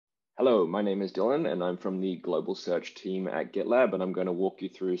Hello, my name is Dylan and I'm from the global search team at GitLab, and I'm going to walk you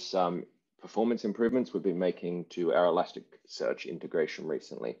through some performance improvements we've been making to our Elasticsearch integration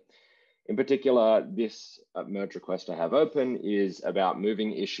recently. In particular, this merge request I have open is about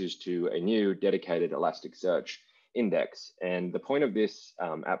moving issues to a new dedicated Elasticsearch index. And the point of this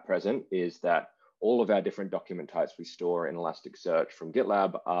at present is that all of our different document types we store in Elasticsearch from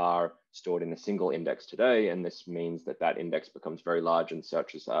GitLab are stored in a single index today. And this means that that index becomes very large and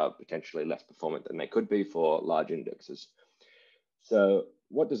searches are potentially less performant than they could be for large indexes. So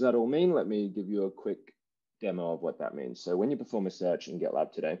what does that all mean? Let me give you a quick demo of what that means. So when you perform a search in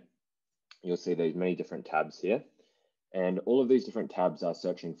GitLab today, you'll see there's many different tabs here. And all of these different tabs are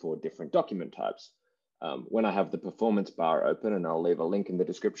searching for different document types. When I have the performance bar open, and I'll leave a link in the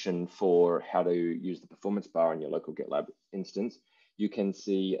description for how to use the performance bar in your local GitLab instance, you can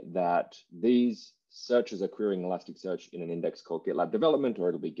see that these searches are querying Elasticsearch in an index called GitLab development, or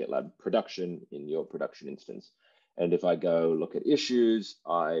it'll be GitLab production in your production instance. And if I go look at issues,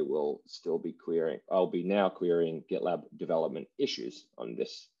 I will still be querying, I'll be now querying GitLab development issues on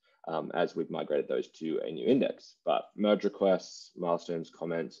this as we've migrated those to a new index. But merge requests, milestones,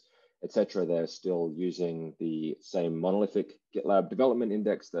 comments, etc., they're still using the same monolithic GitLab development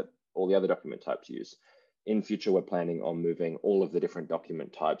index that all the other document types use. In future, we're planning on moving all of the different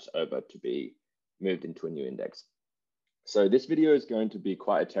document types over to be moved into a new index. So this video is going to be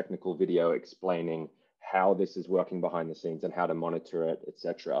quite a technical video explaining how this is working behind the scenes and how to monitor it,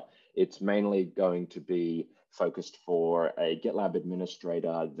 etc. It's mainly going to be focused for a GitLab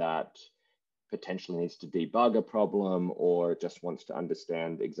administrator that potentially needs to debug a problem or just wants to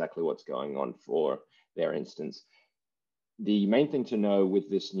understand exactly what's going on for their instance. The main thing to know with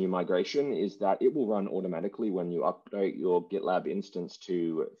this new migration is that it will run automatically when you update your GitLab instance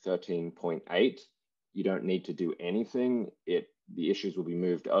to 13.8. You don't need to do anything. The issues will be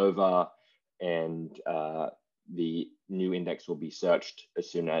moved over, and the new index will be searched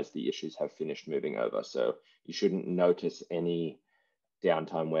as soon as the issues have finished moving over. So you shouldn't notice any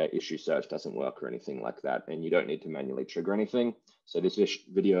downtime where issue search doesn't work or anything like that, and you don't need to manually trigger anything. So this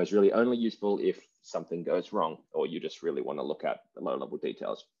video is really only useful if something goes wrong or you just really want to look at the low-level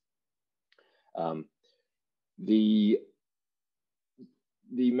details. The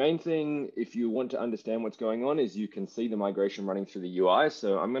main thing, if you want to understand what's going on, is you can see the migration running through the UI.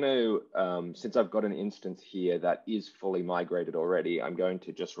 So I'm going to, since I've got an instance here that is fully migrated already, I'm going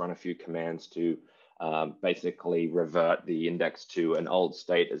to just run a few commands to basically revert the index to an old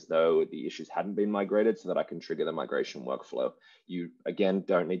state as though the issues hadn't been migrated, so that I can trigger the migration workflow. You, again,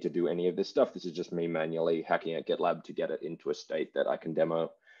 don't need to do any of this stuff. This is just me manually hacking at GitLab to get it into a state that I can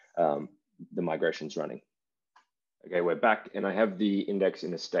demo the migrations running. Okay, we're back, and I have the index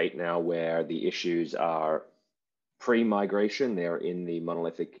in a state now where the issues are pre-migration. They're in the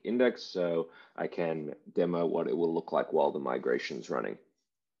monolithic index, so I can demo what it will look like while the migration's running.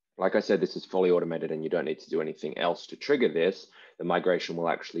 Like I said, this is fully automated and you don't need to do anything else to trigger this. The migration will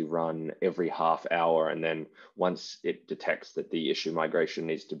actually run every half hour, and then once it detects that the issue migration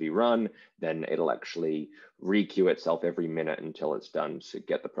needs to be run, then it'll actually re-queue itself every minute until it's done to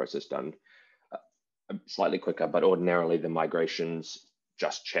get the process done slightly quicker. But ordinarily the migrations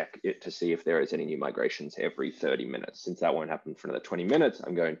just check it to see if there is any new migrations every 30 minutes. Since that won't happen for another 20 minutes,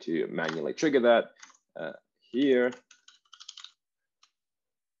 I'm going to manually trigger that here.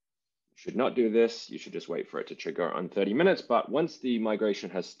 Should not do this. You should just wait for it to trigger on 30 minutes. But once the migration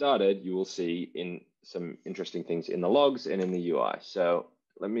has started, you will see in some interesting things in the logs and in the UI. So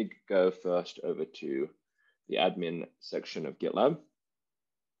let me go first over to the admin section of GitLab.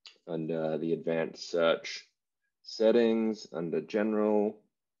 Under the advanced search settings, under general,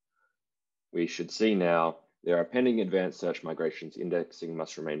 we should see now there are pending advanced search migrations. Indexing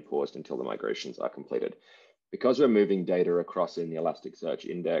must remain paused until the migrations are completed. Because we're moving data across in the Elasticsearch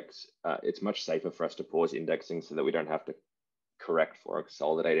index, it's much safer for us to pause indexing so that we don't have to correct or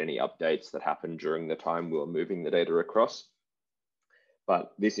consolidate any updates that happen during the time we were moving the data across.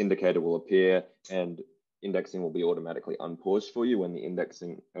 But this indicator will appear and indexing will be automatically unpaused for you when the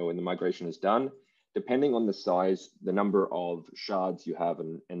indexing or when the migration is done. Depending on the size, the number of shards you have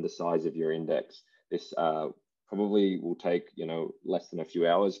and the size of your index, this probably will take less than a few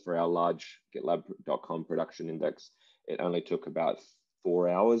hours. For our large GitLab.com production index, it only took about 4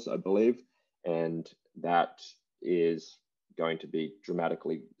 hours, I believe, and that is going to be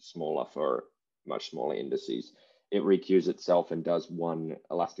dramatically smaller for much smaller indices. It requeues itself and does one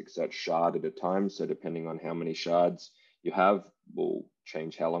Elasticsearch shard at a time. So depending on how many shards you have, will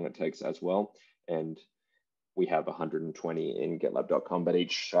change how long it takes as well. And we have 120 in GitLab.com, but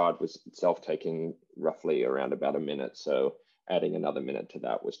each shard was itself taking roughly around about a minute. So adding another minute to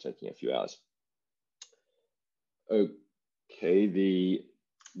that was taking a few hours. Okay, the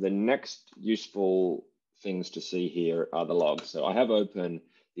next useful things to see here are the logs. So I have open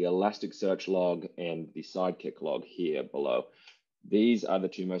the Elasticsearch log and the Sidekick log here below. These are the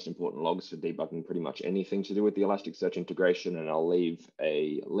two most important logs for debugging pretty much anything to do with the Elasticsearch integration, and I'll leave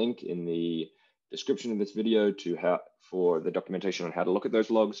a link in the description of this video for the documentation on how to look at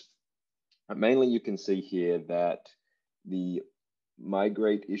those logs. But mainly you can see here that the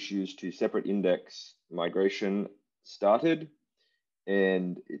migrate issues to separate index migration started,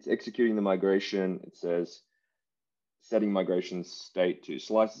 and it's executing the migration. It says setting migration state to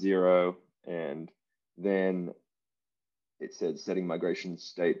slice 0, and then it says setting migration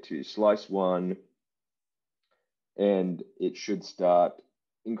state to slice 1, and it should start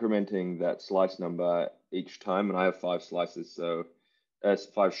incrementing that slice number each time. And I have 5 slices, so that's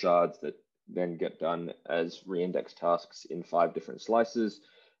 5 shards that then get done as reindex tasks in 5 different slices.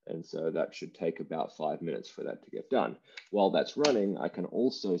 And so that should take about 5 minutes for that to get done. While that's running, I can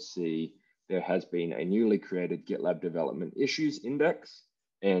also see there has been a newly created GitLab development issues index,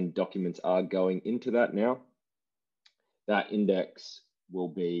 and documents are going into that now. That index will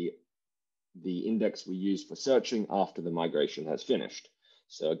be the index we use for searching after the migration has finished.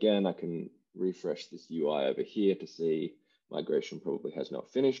 So again, I can refresh this UI over here to see migration probably has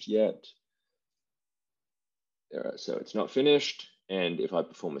not finished yet. So it's not finished. And if I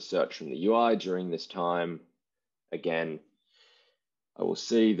perform a search from the UI during this time, again, I will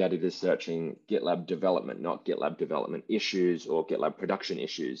see that it is searching GitLab development, not GitLab development issues or GitLab production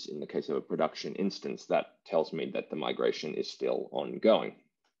issues. In the case of a production instance, that tells me that the migration is still ongoing.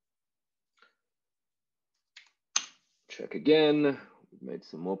 Check again, we've made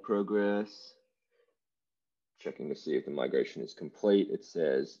some more progress. Checking to see if the migration is complete. It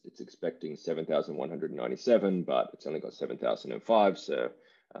says it's expecting 7,197, but it's only got 7,005. So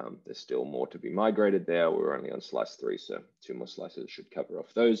there's still more to be migrated there. We're only on slice 3, so 2 more slices should cover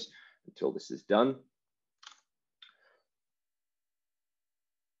off those until this is done.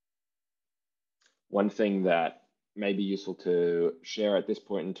 One thing that may be useful to share at this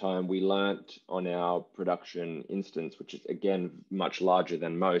point in time, we learnt on our production instance, which is again much larger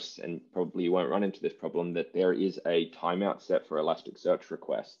than most, and probably you won't run into this problem, that there is a timeout set for Elasticsearch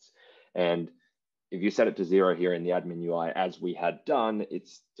requests. And if you set it to 0 here in the admin UI, as we had done, it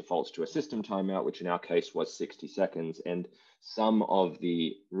defaults to a system timeout, which in our case was 60 seconds. And some of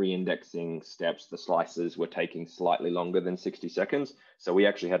the reindexing steps, the slices, were taking slightly longer than 60 seconds. So we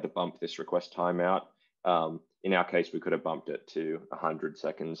actually had to bump this request timeout. In our case, we could have bumped it to 100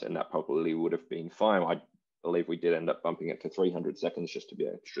 seconds, and that probably would have been fine. I believe we did end up bumping it to 300 seconds just to be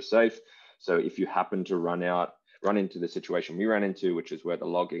extra safe. So if you happen to run into the situation we ran into, which is where the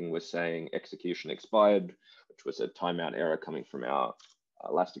logging was saying execution expired, which was a timeout error coming from our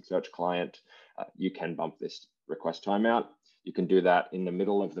Elasticsearch client, you can bump this request timeout. You can do that in the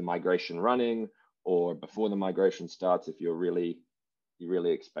middle of the migration running or before the migration starts if you really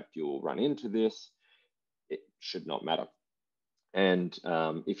expect you'll run into this. It should not matter. And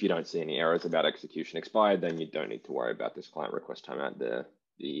if you don't see any errors about execution expired, then you don't need to worry about this client request timeout.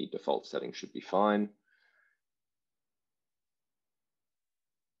 The default setting should be fine.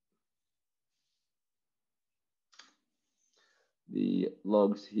 The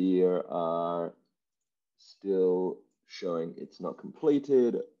logs here are still showing it's not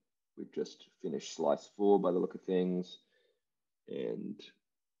completed. We've just finished slice 4 by the look of things, and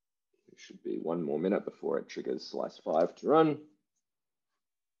it should be 1 more minute before it triggers slice 5 to run.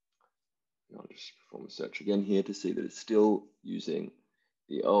 And I'll just perform a search again here to see that it's still using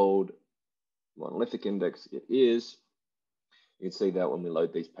the old monolithic index. It is. You can see that when we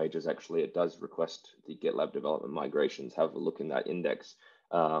load these pages, actually, it does request the GitLab development migrations. Have a look in that index.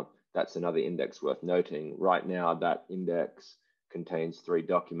 That's another index worth noting. Right now, that index contains 3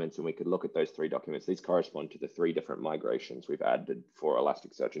 documents, and we could look at those 3 documents. These correspond to the 3 different migrations we've added for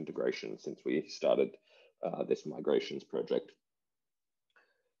Elasticsearch integration since we started this migrations project.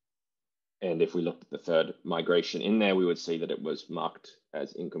 And if we looked at the 3rd migration in there, we would see that it was marked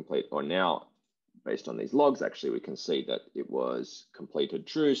as incomplete. Or now, based on these logs, actually, we can see that it was completed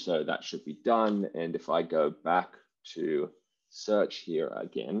true. So that should be done. And if I go back to search here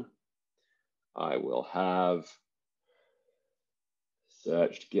again, I will have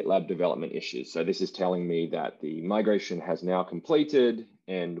searched GitLab development issues. So this is telling me that the migration has now completed,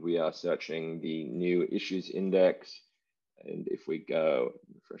 and we are searching the new issues index. And if we go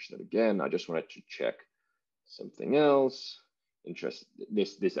refresh that again, I just wanted to check something else.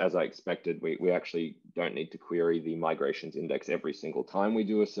 This, as I expected, we actually don't need to query the migrations index every single time we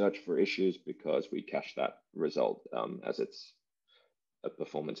do a search for issues, because we cache that result as it's a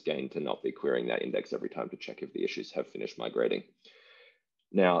performance gain to not be querying that index every time to check if the issues have finished migrating.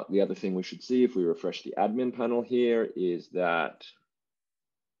 Now, the other thing we should see if we refresh the admin panel here is that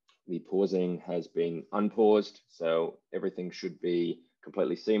the pausing has been unpaused, so everything should be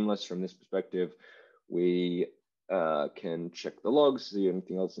completely seamless from this perspective. We can check the logs, see if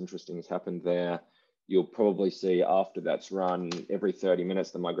anything else interesting has happened there. You'll probably see after that's run, every 30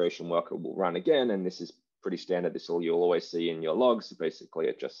 minutes, the migration worker will run again, and this is pretty standard. This is all you'll always see in your logs. Basically,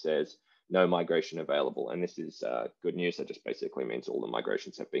 it just says no migration available, and this is good news. That just basically means all the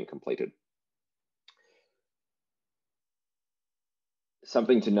migrations have been completed.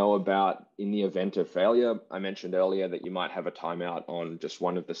 Something to know about in the event of failure, I mentioned earlier that you might have a timeout on just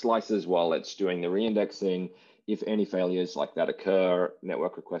one of the slices while it's doing the reindexing. If any failures like that occur,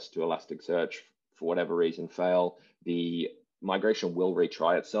 network requests to Elasticsearch for whatever reason fail, the migration will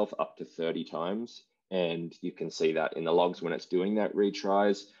retry itself up to 30 times. And you can see that in the logs when it's doing that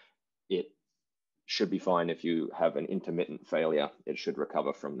retries. It should be fine if you have an intermittent failure. It should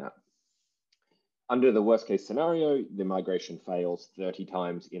recover from that. Under the worst case scenario, the migration fails 30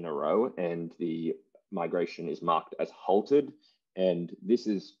 times in a row and the migration is marked as halted. And this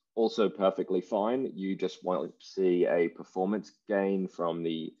is also perfectly fine. You just won't see a performance gain from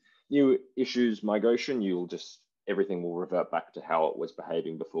the new issues migration. Everything will revert back to how it was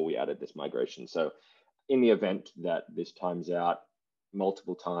behaving before we added this migration. So in the event that this times out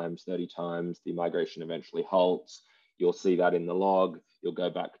multiple times, 30 times, the migration eventually halts, you'll see that in the log. You'll go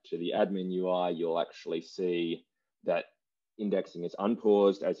back to the admin UI. You'll actually see that indexing is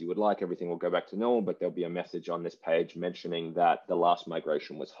unpaused as you would like. Everything will go back to normal, but there'll be a message on this page mentioning that the last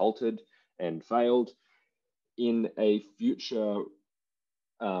migration was halted and failed. In a future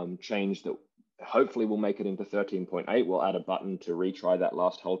change that hopefully will make it into 13.8, we'll add a button to retry that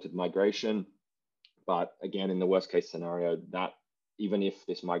last halted migration. But again, in the worst case scenario, that even if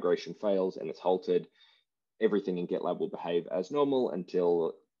this migration fails and it's halted, everything in GitLab will behave as normal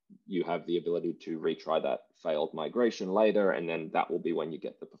until you have the ability to retry that failed migration later, and then that will be when you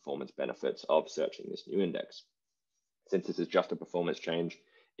get the performance benefits of searching this new index. Since this is just a performance change,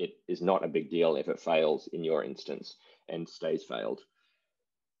 it is not a big deal if it fails in your instance and stays failed.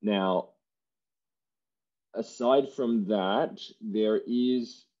 Now, aside from that, there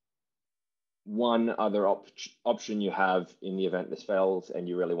is one other option you have in the event this fails and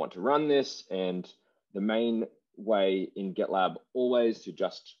you really want to run this. And the main way in GitLab always to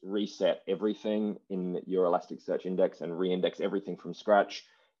just reset everything in your Elasticsearch index and reindex everything from scratch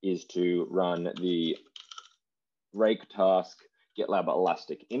is to run the rake task GitLab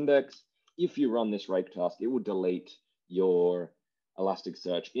Elastic index. If you run this rake task, it will delete your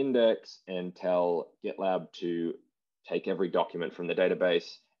Elasticsearch index and tell GitLab to take every document from the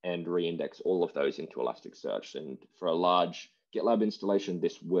database and reindex all of those into Elasticsearch. And for a large GitLab installation,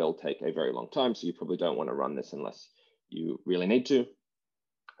 this will take a very long time, so you probably don't want to run this unless you really need to.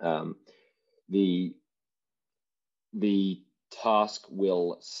 The task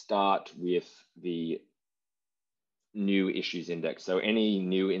will start with the new issues index. So any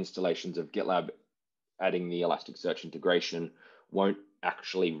new installations of GitLab adding the Elasticsearch integration won't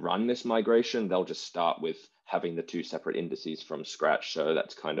actually run this migration. They'll just start with having the two separate indices from scratch. So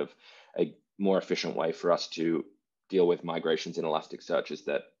that's kind of a more efficient way for us to deal with migrations in Elasticsearch, is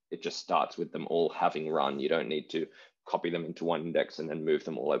that it just starts with them all having run. You don't need to copy them into one index and then move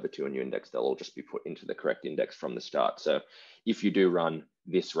them all over to a new index. They'll all just be put into the correct index from the start. So if you do run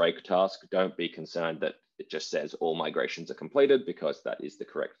this rake task, don't be concerned that it just says all migrations are completed, because that is the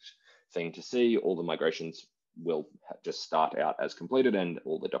correct thing to see. All the migrations will just start out as completed and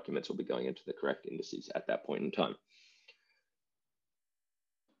all the documents will be going into the correct indices at that point in time.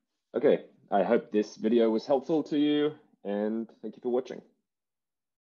 Okay, I hope this video was helpful to you and thank you for watching.